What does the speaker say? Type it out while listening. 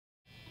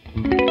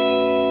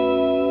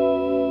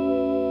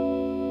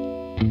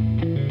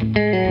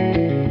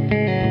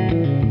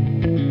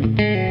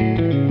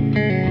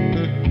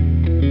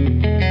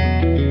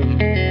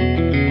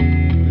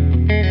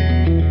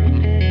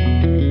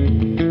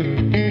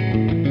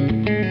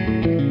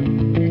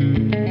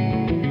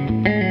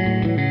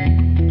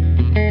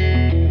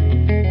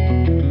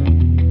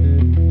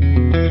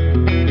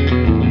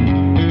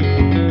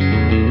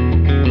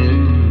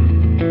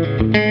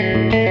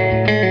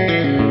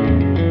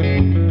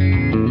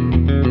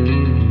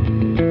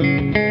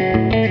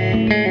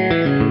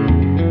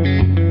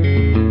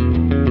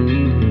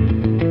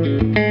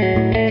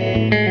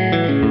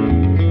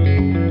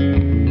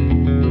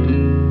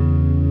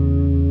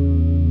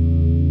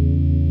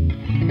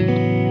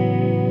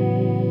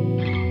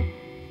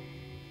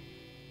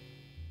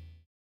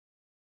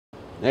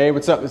Hey,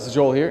 what's up? This is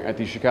Joel here at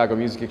the Chicago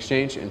Music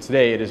Exchange, and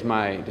today it is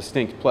my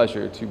distinct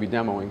pleasure to be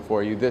demoing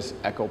for you this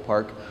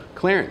Echopark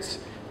Clarence.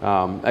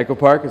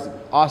 Echopark is an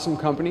awesome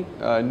company,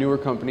 a newer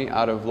company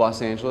out of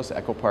Los Angeles,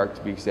 Echopark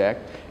to be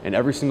exact, and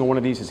every single one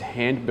of these is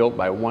hand built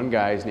by one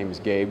guy. His name is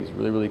Gabe. He's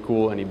really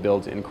cool, and he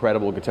builds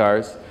incredible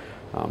guitars.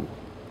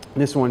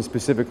 This one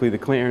specifically, the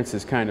Clarence,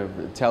 is kind of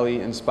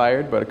Telly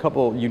inspired, but a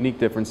couple unique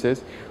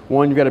differences.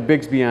 One, you've got a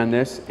Bigsby on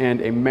this and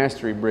a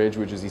mastery bridge,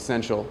 which is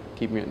essential.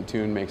 Keeping it in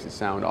tune makes it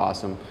sound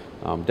awesome.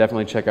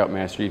 Definitely check out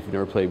mastery if you've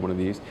never played one of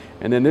these.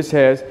 And then this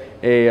has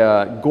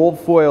a gold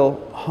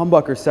foil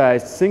humbucker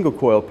sized single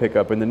coil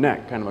pickup in the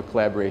neck, kind of a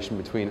collaboration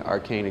between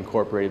Arcane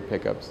Incorporated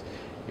pickups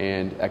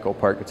and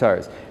Echopark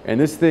guitars. And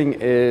this thing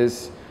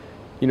is,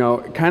 you know,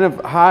 kind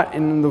of hot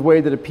in the way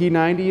that a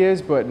P90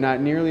 is, but not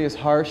nearly as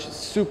harsh.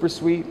 Super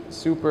sweet,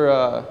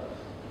 super,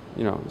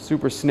 you know,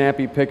 super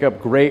snappy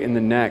pickup, great in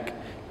the neck.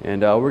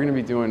 And we're going to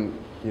be doing,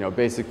 you know,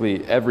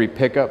 basically every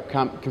pickup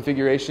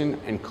configuration,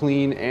 and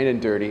clean and in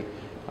dirty,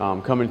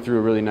 coming through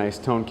a really nice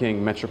Tone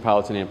King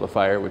Metropolitan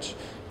amplifier, which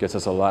gets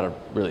us a lot of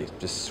really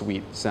just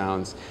sweet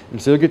sounds. And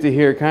so you'll get to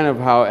hear kind of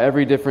how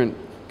every different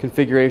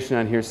configuration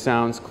on here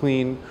sounds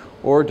clean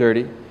or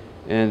dirty.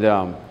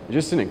 And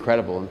just an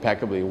incredible,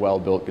 impeccably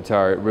well-built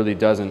guitar. It really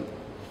doesn't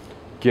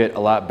get a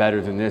lot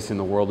better than this in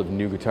the world of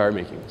new guitar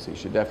making. So you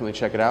should definitely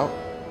check it out.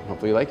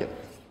 Hopefully you like it.